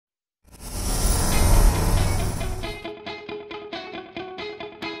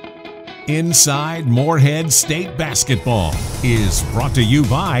Inside Morehead State Basketball is brought to you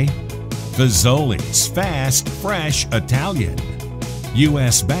by Fazoli's Fast, Fresh Italian,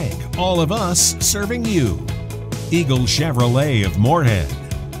 U.S. Bank, all of us serving you, Eagle Chevrolet of Morehead,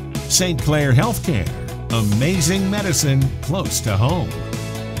 St. Clair Healthcare, amazing medicine close to home,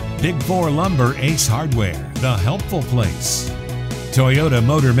 Big 4 Lumber Ace Hardware, the helpful place, Toyota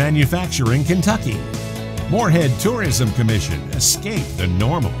Motor Manufacturing Kentucky, Morehead Tourism Commission, escape the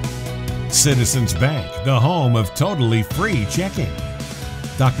normal, Citizens Bank, the home of totally free checking,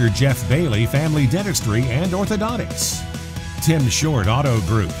 Dr. Jeff Bailey Family Dentistry and Orthodontics, Tim Short Auto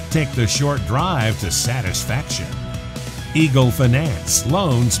Group, take the short drive to satisfaction, Eagle Finance,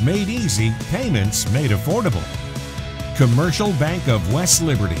 loans made easy, payments made affordable, Commercial Bank of West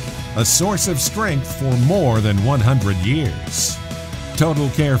Liberty, a source of strength for more than 100 years, Total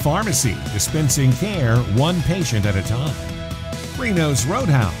Care Pharmacy, dispensing care one patient at a time, Reno's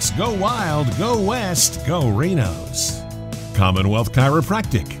Roadhouse, go wild, go west, go Reno's. Commonwealth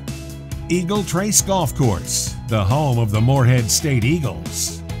Chiropractic, Eagle Trace Golf Course, the home of the Morehead State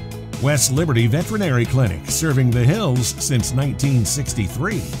Eagles. West Liberty Veterinary Clinic, serving the hills since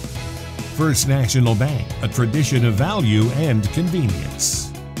 1963. First National Bank, a tradition of value and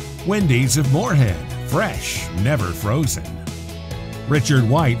convenience. Wendy's of Morehead, fresh, never frozen. Richard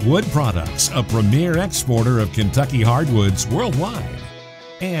White Wood Products, a premier exporter of Kentucky hardwoods worldwide.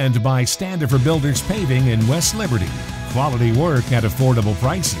 And by Standifer Builders Paving in West Liberty, quality work at affordable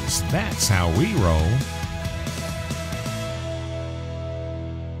prices. That's how we roll.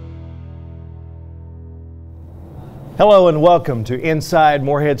 Hello and welcome to Inside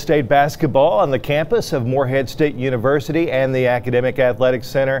Morehead State Basketball on the campus of Morehead State University and the Academic Athletics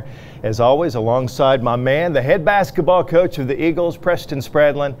Center. As always, alongside my man, the head basketball coach of the Eagles, Preston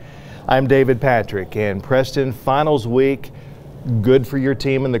Spradlin. I'm David Patrick, and Preston, finals week. Good for your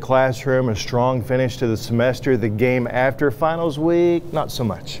team in the classroom, a strong finish to the semester. The game after finals week, not so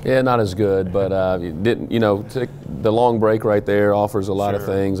much. Yeah, not as good, but the long break right there offers a lot of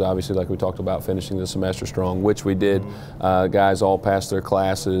things. Obviously, like we talked about, finishing the semester strong, which we did. Guys all passed their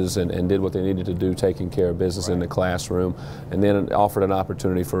classes and did what they needed to do, taking care of business in the classroom, and then it offered an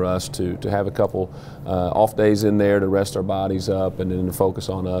opportunity for us to have a couple off days in there to rest our bodies up and then to focus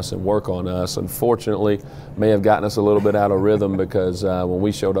on us and work on us. Unfortunately, may have gotten us a little bit out of rhythm because when we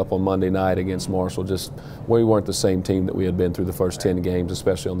showed up on Monday night against Marshall, we weren't the same team that we had been through the first 10 games,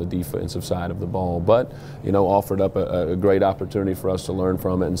 especially on the defensive side of the ball. But, offered up a great opportunity for us to learn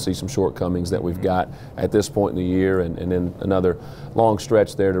from it and see some shortcomings that we've got at this point in the year, and then another long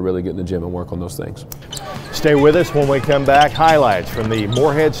stretch there to really get in the gym and work on those things. Stay with us when we come back. Highlights from the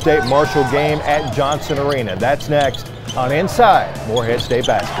Morehead State Marshall game at Johnson Arena. That's next on Inside Morehead State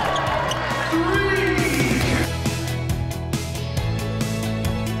Basketball.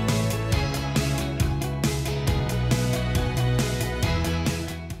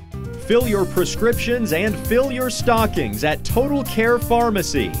 Fill your prescriptions and fill your stockings at Total Care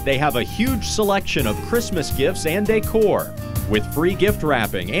Pharmacy. They have a huge selection of Christmas gifts and decor, with free gift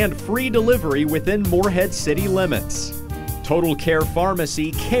wrapping and free delivery within Morehead city limits. Total Care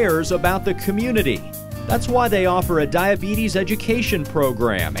Pharmacy cares about the community. That's why they offer a diabetes education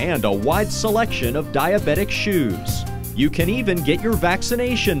program and a wide selection of diabetic shoes. You can even get your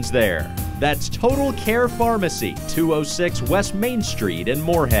vaccinations there. That's Total Care Pharmacy, 206 West Main Street in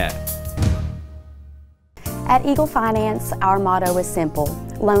Morehead. At Eagle Finance, our motto is simple: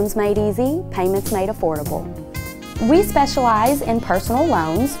 loans made easy, payments made affordable. We specialize in personal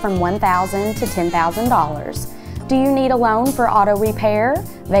loans from $1,000 to $10,000. Do you need a loan for auto repair,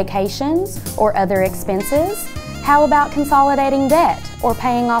 vacations, or other expenses? How about consolidating debt or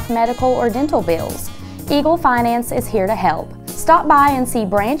paying off medical or dental bills? Eagle Finance is here to help. Stop by and see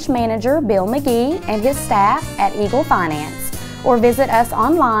Branch Manager Bill McGee and his staff at Eagle Finance, or visit us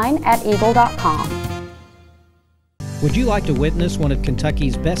online at eagle.com. Would you like to witness one of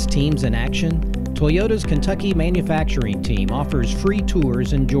Kentucky's best teams in action? Toyota's Kentucky Manufacturing Team offers free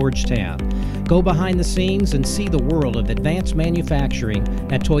tours in Georgetown. Go behind the scenes and see the world of advanced manufacturing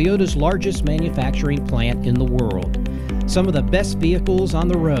at Toyota's largest manufacturing plant in the world. Some of the best vehicles on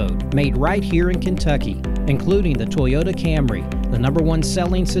the road made right here in Kentucky, including the Toyota Camry, the #1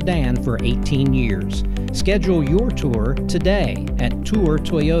 selling sedan for 18 years. Schedule your tour today at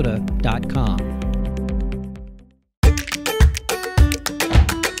tourtoyota.com.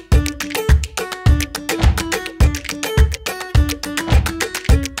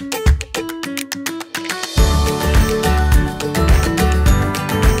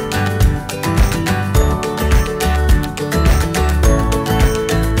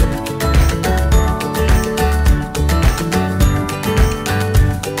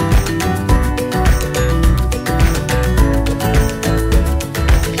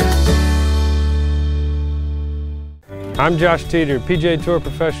 I'm Josh Teeter, PGA Tour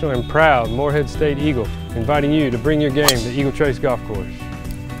professional and proud Morehead State Eagle, inviting you to bring your game to Eagle Trace Golf Course.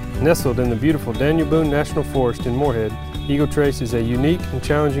 Nestled in the beautiful Daniel Boone National Forest in Morehead, Eagle Trace is a unique and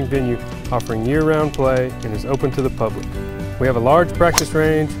challenging venue offering year-round play and is open to the public. We have a large practice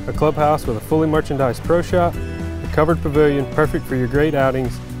range, a clubhouse with a fully merchandised pro shop, a covered pavilion perfect for your great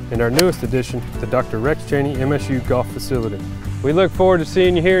outings, and our newest addition, the Dr. Rex Cheney MSU Golf Facility. We look forward to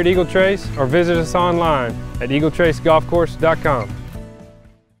seeing you here at Eagle Trace or visit us online at eagletracegolfcourse.com.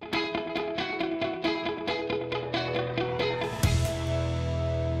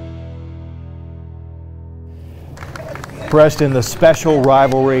 Preston, the special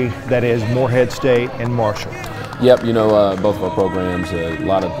rivalry that is Morehead State and Marshall. Yep, you know, both of our programs, a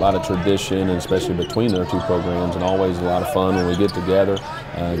lot of tradition, and especially between our two programs, and always a lot of fun when we get together.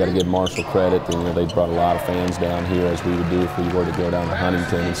 Got to give Marshall credit. You know, they brought a lot of fans down here, as we would do if we were to go down to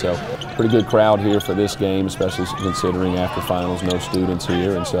Huntington, and so pretty good crowd here for this game, especially considering after finals, no students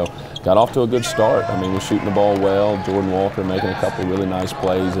here, and so got off to a good start. I mean, we're shooting the ball well. Jordan Walker making a couple really nice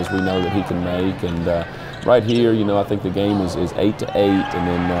plays, as we know that he can make, and right here, you know, I think the game is 8-8, and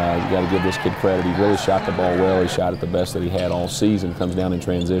then you got to give this kid credit. He really shot the ball well. He shot it the best that he had all season. Comes down in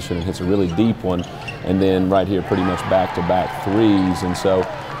transition and hits a really deep one, and then right here, pretty much back-to-back threes. And so,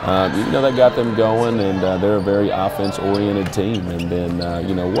 you know, that got them going, and they're a very offense-oriented team. And then,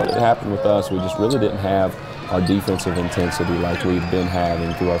 you know, what had happened with us, we just really didn't have our defensive intensity like we've been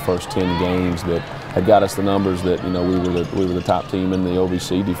having through our first 10 games that had got us the numbers that, you know, we were the top team in the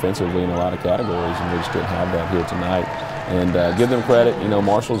OVC defensively in a lot of categories, and we just didn't have that here tonight. And give them credit, you know,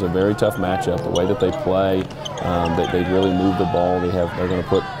 Marshall's a very tough matchup. The way that they play, they really move the ball. They're going to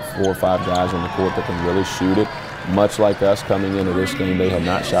put 4 or 5 guys on the court that can really shoot it. Much like us coming into this game, they had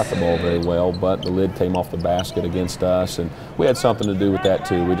not shot the ball very well, but the lid came off the basket against us, and we had something to do with that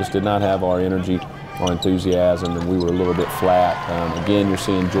too. We just did not have our energy, our enthusiasm, and we were a little bit flat. Again, you're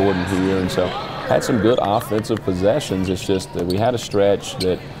seeing Jordan here, and so had some good offensive possessions. It's just that we had a stretch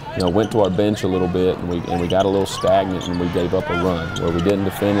that, you know, went to our bench a little bit, and we got a little stagnant, and we gave up a run where we didn't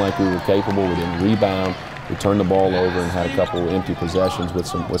defend like we were capable. We didn't rebound. We turned the ball over and had a couple of empty possessions with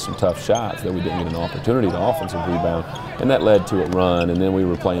some tough shots that we didn't get an opportunity to offensive rebound, and that led to a run, and then we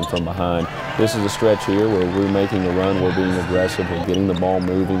were playing from behind. This is a stretch here where we're making a run, we're being aggressive, we're getting the ball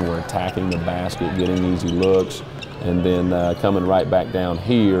moving, we're attacking the basket, getting easy looks, and then coming right back down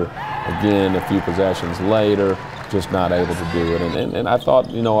here, again, a few possessions later, just not able to do it. And I thought,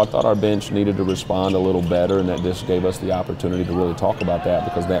 you know, our bench needed to respond a little better, and that just gave us the opportunity to really talk about that,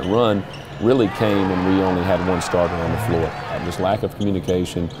 because that run really came when we only had one starter on the floor. Just lack of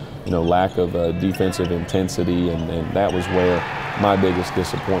communication, you know, lack of defensive intensity, and that was where my biggest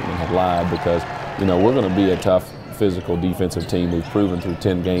disappointment had lied, because, you know, we're going to be a tough, physical defensive team. We've proven through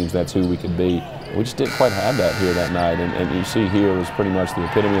 10 games that's who we could be. We just didn't quite have that here that night, and you see here was pretty much the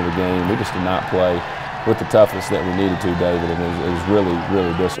epitome of the game. We just did not play with the toughness that we needed to, David, and it was really,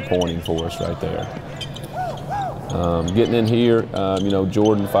 really disappointing for us right there. Getting in here, you know,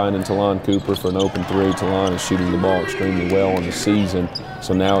 Jordan finding Talon Cooper for an open three. Talon is shooting the ball extremely well in the season,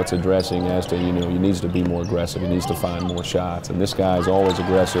 so now it's addressing as to, you know, he needs to be more aggressive. He needs to find more shots, and this guy is always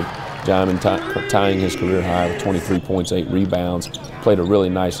aggressive. Jaime tying his career high with 23 points, 8 rebounds. Played a really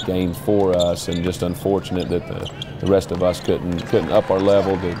nice game for us, and just unfortunate that the rest of us couldn't up our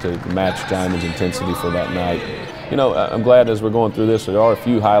level to match Jaime's intensity for that night. You know, I'm glad as we're going through this, there are a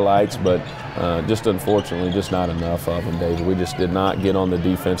few highlights, but just unfortunately, just not enough of them, David. We just did not get on the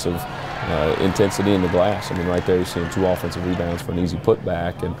defensive intensity in the glass. I mean, right there you're seeing 2 offensive rebounds for an easy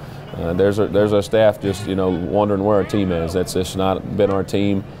putback, and there's our staff just, you know, wondering where our team is. That's just not been our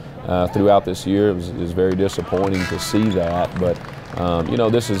team throughout this year. It was very disappointing to see that, but you know,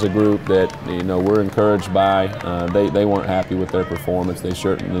 this is a group that, you know, we're encouraged by. They weren't happy with their performance. They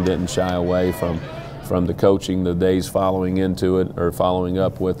certainly didn't shy away from the coaching the days following into it, or following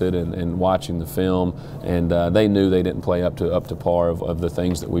up with it, and watching the film, and they knew they didn't play up to par of the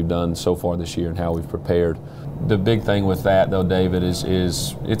things that we've done so far this year and how we've prepared. The big thing with that, though, David, is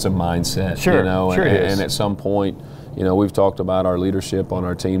it's a mindset. Sure, you know, sure it is. And at some point, you know, we've talked about our leadership on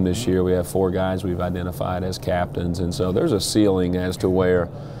our team this year. We have 4 guys we've identified as captains, and so there's a ceiling as to where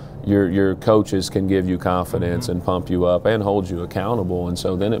your coaches can give you confidence and pump you up and hold you accountable, and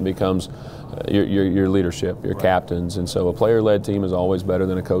so then it becomes your leadership, your captains, and so a player-led team is always better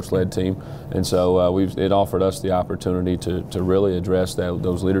than a coach-led team, and so it offered us the opportunity to really address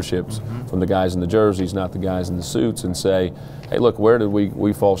those leaderships from the guys in the jerseys, not the guys in the suits, and say, hey, look, where did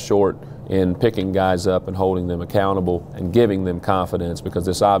we fall short in picking guys up and holding them accountable and giving them confidence, because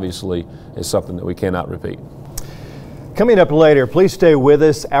this obviously is something that we cannot repeat. Coming up later, please stay with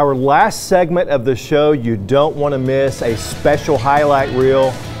us. Our last segment of the show, you don't want to miss a special highlight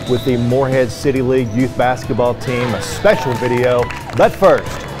reel with the Morehead City League youth basketball team, a special video. But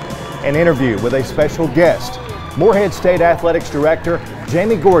first, an interview with a special guest. Morehead State Athletics Director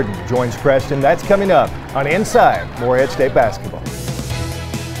Jaime Gordon joins Preston. That's coming up on Inside Morehead State Basketball.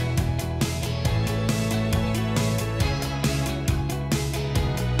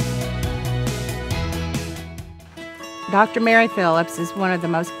 Dr. Mary Phillips is one of the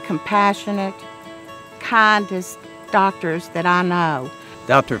most compassionate, kindest doctors that I know.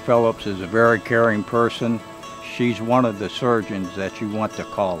 Dr. Phillips is a very caring person. She's one of the surgeons that you want to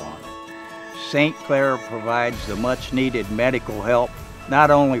call on. St. Clair provides the much needed medical help,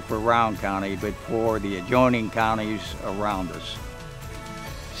 not only for Round County, but for the adjoining counties around us.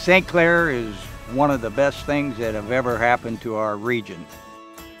 St. Clair is one of the best things that have ever happened to our region.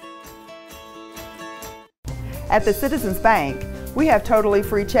 At the Citizens Bank, we have totally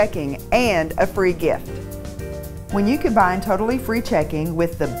free checking and a free gift. When you combine totally free checking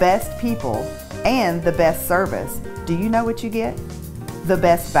with the best people and the best service, do you know what you get? The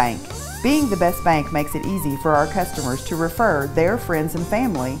best bank. Being the best bank makes it easy for our customers to refer their friends and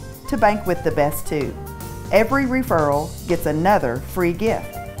family to bank with the best too. Every referral gets another free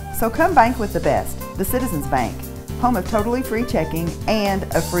gift. So come bank with the best, the Citizens Bank, home of totally free checking and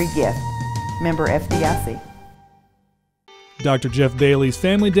a free gift. Member FDIC. Dr. Jeff Bailey's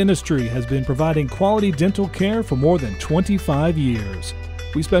Family Dentistry has been providing quality dental care for more than 25 years.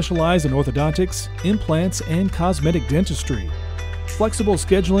 We specialize in orthodontics, implants, and cosmetic dentistry. Flexible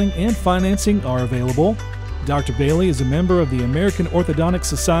scheduling and financing are available. Dr. Bailey is a member of the American Orthodontic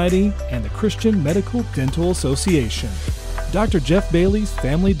Society and the Christian Medical Dental Association. Dr. Jeff Bailey's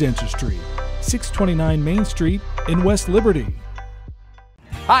Family Dentistry, 629 Main Street in West Liberty.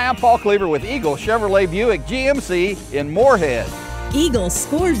 Hi, I'm Paul Cleaver with Eagle Chevrolet Buick GMC in Morehead. Eagle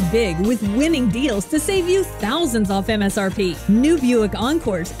scores big with winning deals to save you thousands off MSRP. New Buick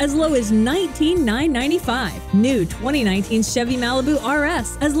Encores as low as $19,995. New 2019 Chevy Malibu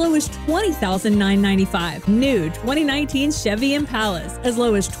RS as low as $20,995. New 2019 Chevy Impalas as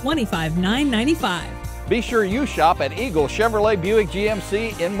low as $25,995. Be sure you shop at Eagle Chevrolet Buick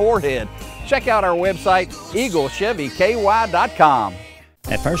GMC in Morehead. Check out our website, eaglechevy.com.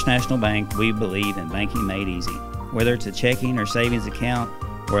 At First National Bank, we believe in banking made easy. Whether it's a checking or savings account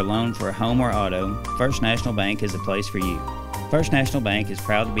or a loan for a home or auto, First National Bank is the place for you. First National Bank is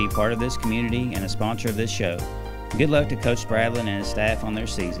proud to be part of this community and a sponsor of this show. Good luck to Coach Spradlin and his staff on their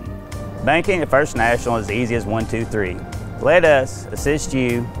season. Banking at First National is easy as 1, 2, 3. Let us assist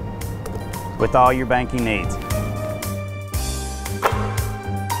you with all your banking needs.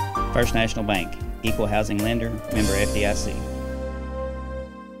 First National Bank, equal housing lender, member FDIC.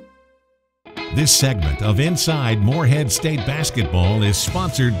 This segment of Inside Morehead State Basketball is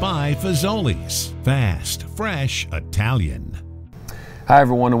sponsored by Fazoli's, fast, fresh Italian. Hi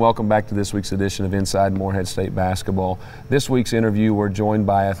everyone, and welcome back to this week's edition of Inside Morehead State Basketball. This week's interview, we're joined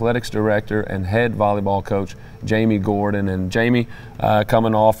by Athletics Director and Head Volleyball Coach Jaime Gordon. And Jaime,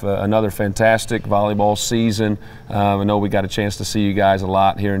 coming off another fantastic volleyball season. I know we got a chance to see you guys a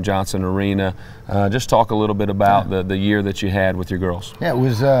lot here in Johnson Arena. Just talk a little bit about the year that you had with your girls. Yeah, it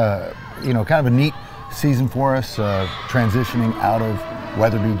was kind of a neat season for us, transitioning out of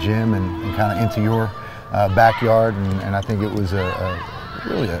Weatherby Gym and kind of into your backyard, and I think it was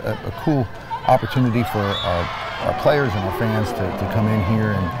really a cool opportunity for our players and our fans to come in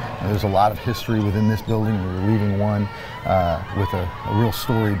here, and there's a lot of history within this building. We were leaving one with a real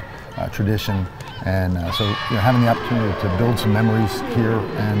storied tradition, and so having the opportunity to build some memories here,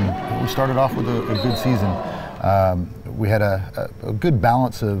 and we started off with a good season. We had a good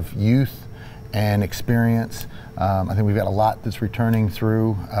balance of youth and experience. I think we've got a lot that's returning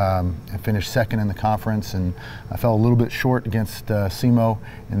through. I finished second in the conference, and I fell a little bit short against SEMO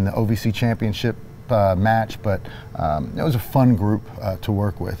in the OVC championship match, but it was a fun group to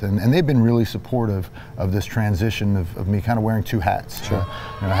work with, and they've been really supportive of this transition of me kind of wearing two hats. Sure.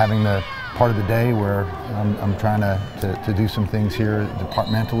 Having the part of the day where I'm trying to do some things here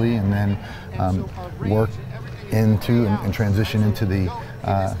departmentally, and then work into and transition into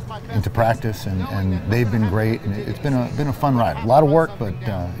practice, and they've been great, and it's been a fun ride. A lot of work, but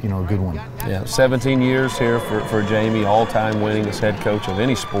a good one. Yeah, 17 years here for Jaime, all-time winningest head coach of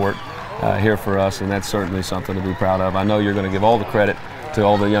any sport here for us, and that's certainly something to be proud of. I know you're going to give all the credit to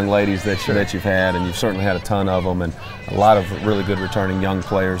all the young ladies that you've had, and you've certainly had a ton of them, and a lot of really good returning young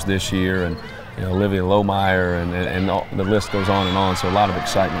players this year, and Olivia Lohmeyer, and the list goes on and on. So a lot of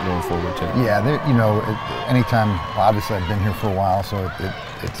excitement going forward too. Yeah, anytime. Obviously, I've been here for a while, so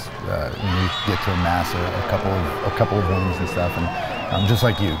you get to amass a couple of wins and stuff, and just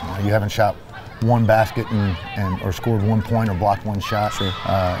like you haven't shot one basket or scored 1 point or blocked one shot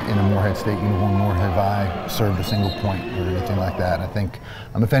in a Morehead State uniform, nor have I served a single point or anything like that. I think,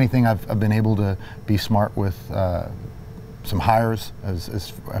 if anything, I've been able to be smart with some hires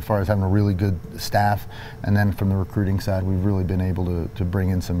as far as having a really good staff, and then from the recruiting side, we've really been able to bring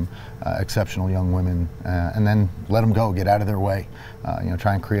in some exceptional young women, and then let them go, get out of their way,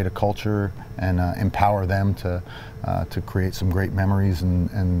 try and create a culture and empower them to create some great memories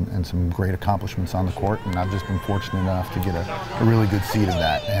and some great accomplishments on the court. And I've just been fortunate enough to get a really good seed of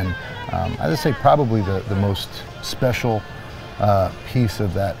that. And I would say probably the most special piece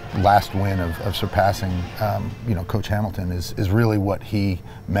of that last win of surpassing, Coach Hamilton is really what he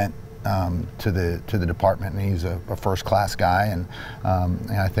meant to the department. And he's a first-class guy, and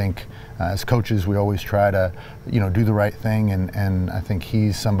I think as coaches we always try to do the right thing, and I think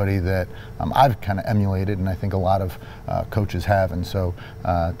he's somebody that I've kind of emulated, and I think a lot of coaches have. And so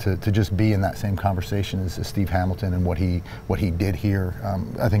to just be in that same conversation as Steve Hamilton and what he did here,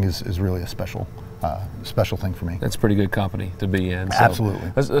 I think is really a special thing for me. That's pretty good company to be in. So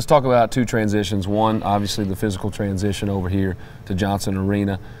absolutely. Let's talk about two transitions. One, obviously the physical transition over here to Johnson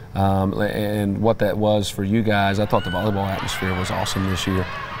Arena, and what that was for you guys. I thought the volleyball atmosphere was awesome this year.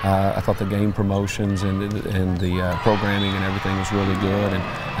 I thought the game promotions and the programming and everything was really good. And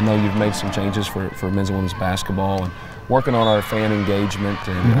I know you've made some changes for men's and women's basketball, and working on our fan engagement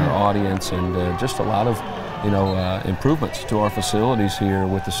and our audience, and just a lot of improvements to our facilities here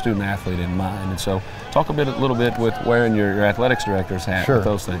with the student athlete in mind. And so talk a little bit with wearing your athletics director's hat with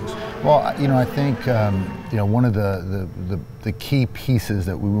those things. Well, I think one of the key pieces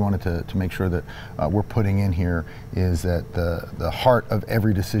that we wanted to make sure that we're putting in here is that the heart of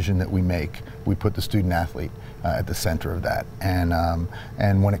every decision that we make, we put the student athlete at the center of that.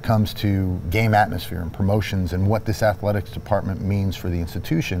 And when it comes to game atmosphere and promotions and what this athletics department means for the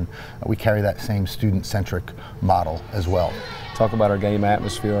institution, we carry that same student-centric model as well. Talk about our game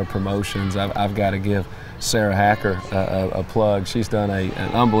atmosphere, our promotions. I've got to give Sarah Hacker a plug. She's done an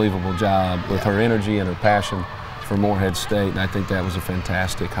unbelievable job with her energy and her passion for Morehead State, and I think that was a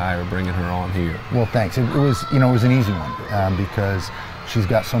fantastic hire, bringing her on here. Well, thanks. It was an easy one because she's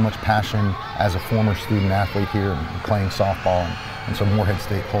got so much passion as a former student athlete here and playing softball, and so Morehead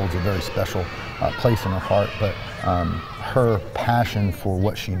State holds a very special place in her heart. But her passion for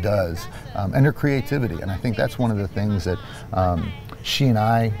what she does and her creativity, and I think that's one of the things that she and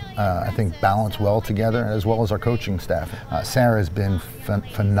I think balance well together, as well as our coaching staff. Sarah has been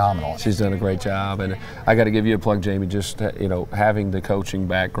phenomenal. She's done a great job, and I got to give you a plug, Jamie. Just having the coaching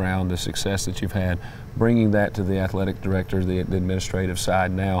background, the success that you've had, bringing that to the athletic director, the administrative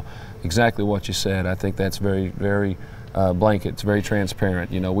side now, exactly what you said. I think that's very, very blanket. It's very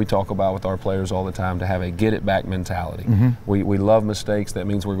transparent. We talk about with our players all the time to have a get-it-back mentality. We love mistakes. That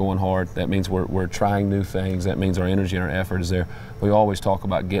means we're going hard. That means we're trying new things. That means our energy and our effort is there. We always talk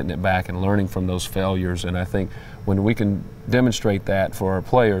about getting it back and learning from those failures, and I think when we can demonstrate that for our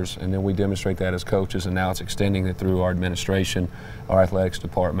players, and then we demonstrate that as coaches, and now it's extending it through our administration, our athletics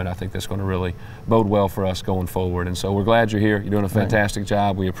department, I think that's going to really bode well for us going forward. And so we're glad you're here. You're doing a fantastic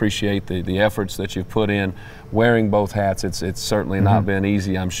job. We appreciate the efforts that you've put in wearing both hats. It's certainly not been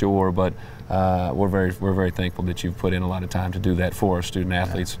easy, I'm sure, but we're very thankful that you've put in a lot of time to do that for our student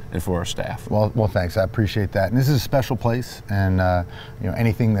athletes and for our staff. Well, thanks. I appreciate that. And this is a special place, and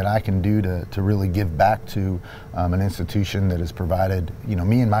anything that I can do to really give back to an institution that has provided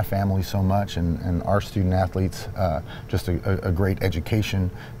me and my family so much, and our student athletes just a great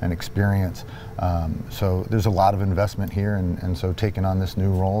education and experience. So there's a lot of investment here, and so taking on this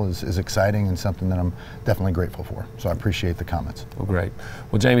new role is exciting and something that I'm definitely grateful for. So I appreciate the comments. Well, great.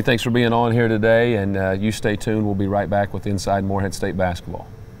 Well, Jamie, thanks for being on here today, and you stay tuned. We'll be right back with Inside Morehead State Basketball.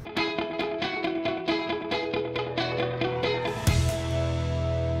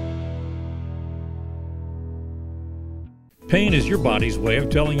 Pain is your body's way of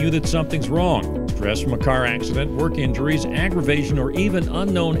telling you that something's wrong. Stress from a car accident, work injuries, aggravation, or even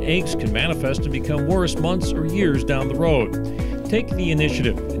unknown aches can manifest and become worse months or years down the road. Take the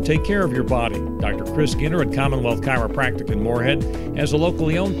initiative and take care of your body. Dr. Chris Skinner at Commonwealth Chiropractic in Morehead has a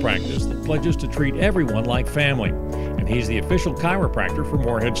locally owned practice that pledges to treat everyone like family. And he's the official chiropractor for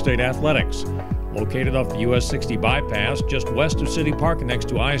Morehead State Athletics. Located off the US 60 bypass, just west of City Park next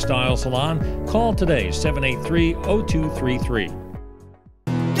to iStyle Salon, call today, 783-0233.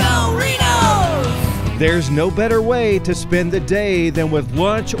 Go Reno's! There's no better way to spend the day than with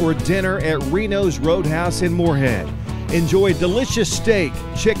lunch or dinner at Reno's Roadhouse in Morehead. Enjoy delicious steak,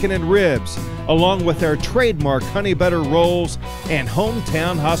 chicken and ribs, along with their trademark honey butter rolls and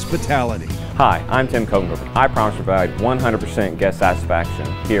hometown hospitality. Hi, I'm Tim Kogenberg. I promise to provide 100% guest satisfaction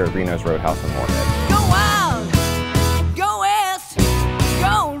here at Reno's Roadhouse in Morehead. Go wild, go west,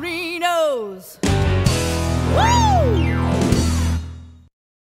 go Reno's. Woo!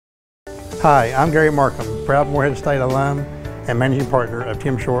 Hi, I'm Gary Markham, proud Morehead State alum and managing partner of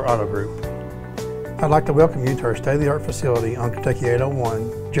Tim Shore Auto Group. I'd like to welcome you to our state-of-the-art facility on Kentucky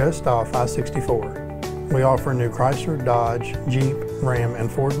 801, just off I-64. We offer new Chrysler, Dodge, Jeep, Ram,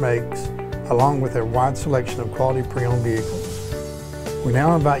 and Ford makes, along with a wide selection of quality pre-owned vehicles. We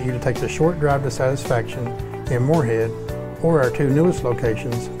now invite you to take the short drive to satisfaction in Morehead or our two newest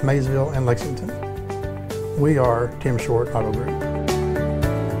locations, Maysville and Lexington. We are Tim Shore Auto Group.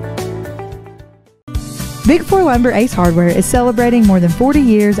 Big Four Lumber Ace Hardware is celebrating more than 40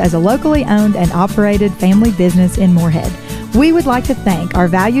 years as a locally owned and operated family business in Morehead. We would like to thank our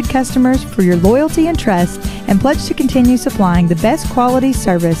valued customers for your loyalty and trust and pledge to continue supplying the best quality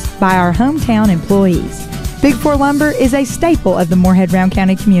service by our hometown employees. Big Four Lumber is a staple of the Morehead-Round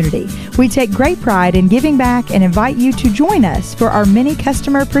County community. We take great pride in giving back and invite you to join us for our many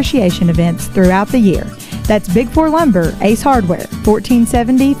customer appreciation events throughout the year. That's Big Four Lumber Ace Hardware,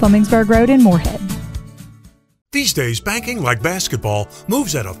 1470 Flemingsburg Road in Morehead. These days, banking like basketball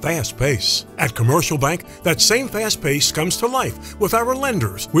moves at a fast pace. At Commercial Bank, that same fast pace comes to life with our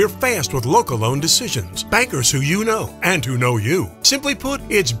lenders. We're fast with local loan decisions. Bankers who you know and who know you. Simply put,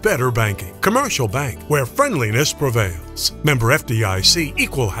 it's better banking. Commercial Bank, where friendliness prevails. Member FDIC,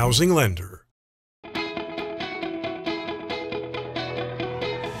 Equal Housing Lender.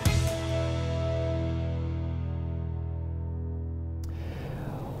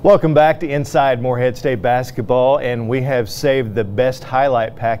 Welcome back to Inside Morehead State Basketball, and we have saved the best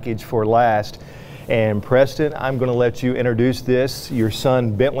highlight package for last. And Preston, I'm going to let you introduce this. Your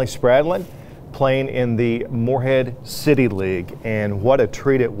son Bentley Spradlin playing in the Morehead City League, and what a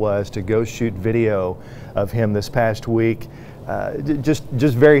treat it was to go shoot video of him this past week. Just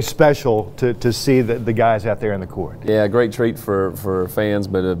very special to see the guys out there in the court. Yeah, great treat for fans,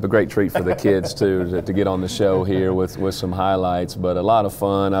 but a great treat for the kids too to get on the show here with some highlights. But a lot of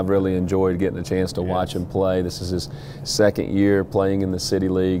fun. I've really enjoyed getting a chance to watch him play. This is his second year playing in the City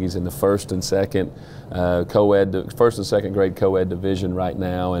League. He's in the first and second grade co-ed division right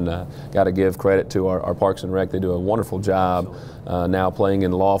now, and got to give credit to our Parks and Rec. They do a wonderful job now playing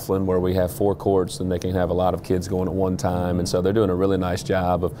in Laughlin, where we have 4 courts and they can have a lot of kids going at one time, and so they're doing a really nice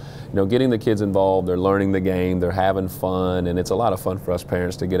job of getting the kids involved. They're learning the game, they're having fun, and it's a lot of fun for us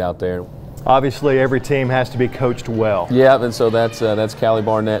parents to get out there. Obviously, every team has to be coached well. Yeah, and so that's Callie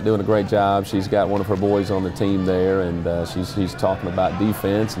Barnett doing a great job. She's got one of her boys on the team there, and she's talking about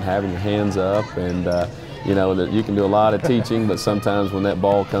defense and having your hands up, and that you can do a lot of teaching, but sometimes when that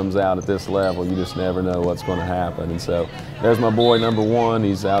ball comes out at this level, you just never know what's going to happen. And so there's my boy number 1.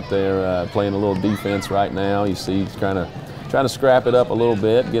 He's out there playing a little defense right now. You see he's trying to scrap it up a little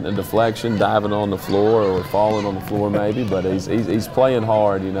bit, getting a deflection, diving on the floor or falling on the floor maybe, but he's playing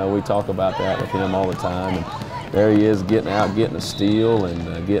hard. We talk about that with him all the time. And there he is getting out, getting a steal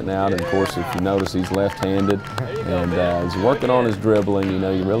and getting out. And of course, if you notice, he's left-handed, and he's working on his dribbling.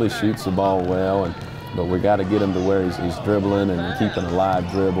 He really shoots the ball well, but we got to get him to where he's dribbling and keeping a live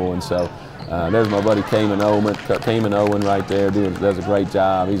dribble. And so there's my buddy Cayman Owen right there, does a great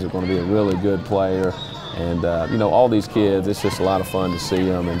job. He's going to be a really good player. And, all these kids, it's just a lot of fun to see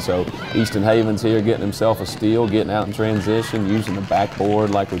them. And so Easton Haven's here getting himself a steal, getting out in transition, using the backboard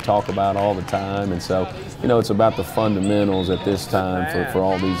like we talk about all the time. And so, it's about the fundamentals at this time for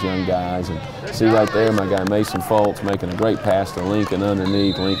all these young guys. And see right there, my guy Mason Foltz making a great pass to Lincoln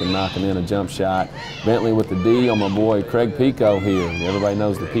underneath. Lincoln knocking in a jump shot. Bentley with the D on my boy Craig Pico here. Everybody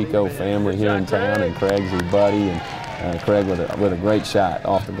knows the Pico family here in town, and Craig's his buddy. And Craig with a great shot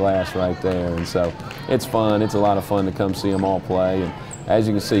off the glass right there. And so it's fun. It's a lot of fun to come see them all play. And as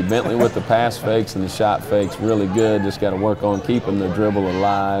you can see, Bentley with the pass fakes and the shot fakes, really good. Just got to work on keeping the dribble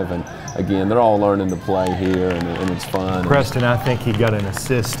alive. And again, they're all learning to play here, and it's fun. Preston, I think he got an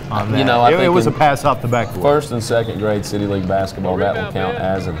assist on that. I think it was a pass off the backboard. First and second grade City League basketball, that will count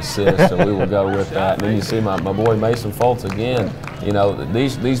as an assist, so we will go with that. And then you see my boy Mason Foltz again.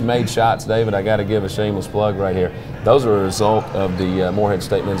 These made shots, David, I got to give a shameless plug right here. Those are a result of the Morehead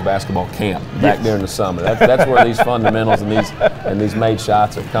State men's basketball camp back during the summer. That's where these fundamentals and these made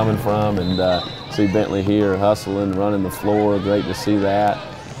shots are coming from. And see Bentley here hustling, running the floor. Great to see that.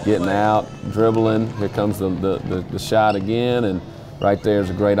 Getting out, dribbling. Here comes the shot again, and right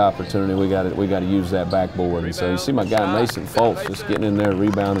there's a great opportunity. We got to use that backboard. And so you see my guy Mason Foltz just getting in there,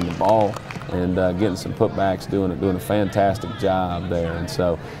 rebounding the ball. and getting some putbacks, doing a fantastic job there. And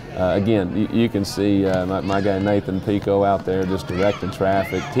so, again, you can see my guy Nathan Pico out there just directing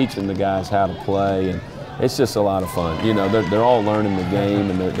traffic, teaching the guys how to play, and it's just a lot of fun. You know, they're all learning the game,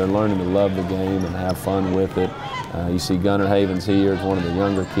 and they're learning to love the game and have fun with it. You see Gunnar Havens here is one of the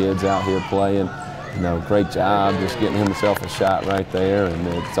younger kids out here playing. You know, great job just getting himself a shot right there, and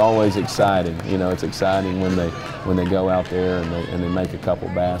it's always exciting. You know, it's exciting when they go out there and they make a couple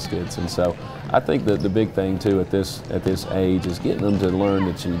baskets. And so I think that the big thing too at this age is getting them to learn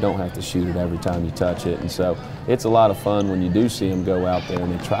that you don't have to shoot it every time you touch it. And so it's a lot of fun when you do see them go out there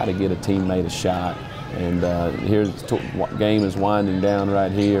and they try to get a teammate a shot. And here's the game is winding down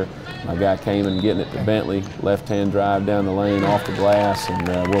right here. My guy came in getting it to Bentley, left-hand drive down the lane off the glass,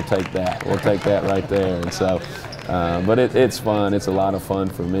 and we'll take that. We'll take that right there. And so, but it's fun. It's a lot of fun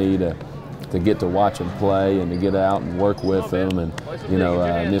for me to get to watch them play and to get out and work with them. And you know,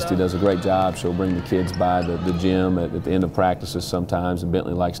 Misty does a great job. She'll bring the kids by the gym at the end of practices sometimes, and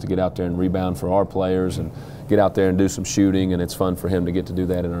Bentley likes to get out there and rebound for our players and get out there and do some shooting, and it's fun for him to get to do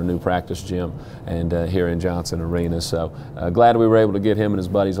that in our new practice gym and here in Johnson Arena. So glad we were able to get him and his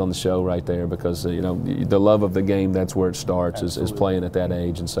buddies on the show right there, because you know, the love of the game, that's where it starts, is playing at that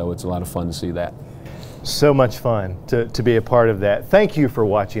age, and so it's a lot of fun to see that. So much fun to be a part of that. Thank you for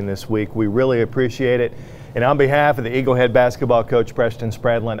watching this week. We really appreciate it. And on behalf of the Eagle head basketball coach, Preston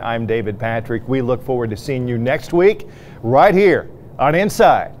Spradlin, I'm David Patrick. We look forward to seeing you next week right here on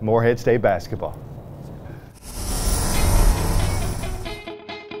Inside Morehead State Basketball.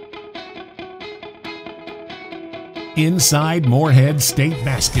 Inside Morehead State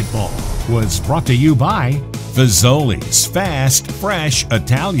Basketball was brought to you by Fazoli's Fast, Fresh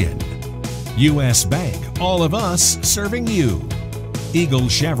Italian, U.S. Bank, all of us serving you, Eagle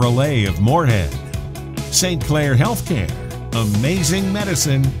Chevrolet of Morehead, St. Clair Healthcare, amazing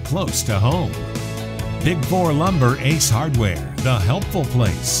medicine close to home, Big 4 Lumber Ace Hardware, the helpful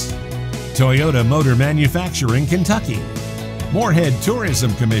place, Toyota Motor Manufacturing Kentucky, Morehead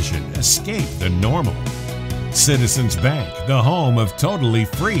Tourism Commission, escape the normal, Citizens Bank, the home of totally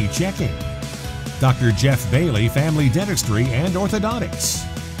free checking, Dr. Jeff Bailey Family Dentistry and Orthodontics,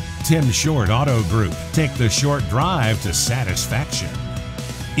 Tim Short Auto Group, take the short drive to satisfaction,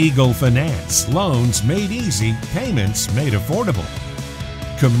 Eagle Finance, loans made easy, payments made affordable,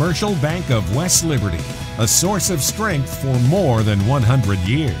 Commercial Bank of West Liberty, a source of strength for more than 100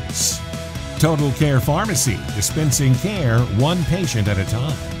 years, Total Care Pharmacy, dispensing care one patient at a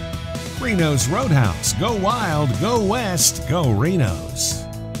time, Reno's Roadhouse, go wild, go west, go Reno's.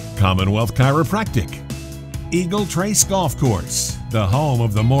 Commonwealth Chiropractic, Eagle Trace Golf Course, the home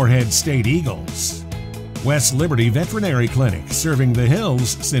of the Morehead State Eagles. West Liberty Veterinary Clinic, serving the hills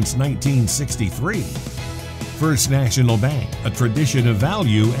since 1963. First National Bank, a tradition of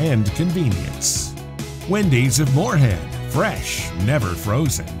value and convenience. Wendy's of Morehead, fresh, never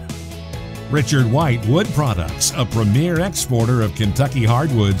frozen. Richard White Wood Products, a premier exporter of Kentucky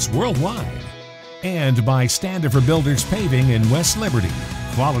hardwoods worldwide. And by Standifer Builders Paving in West Liberty,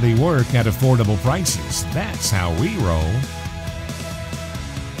 quality work at affordable prices. That's how we roll.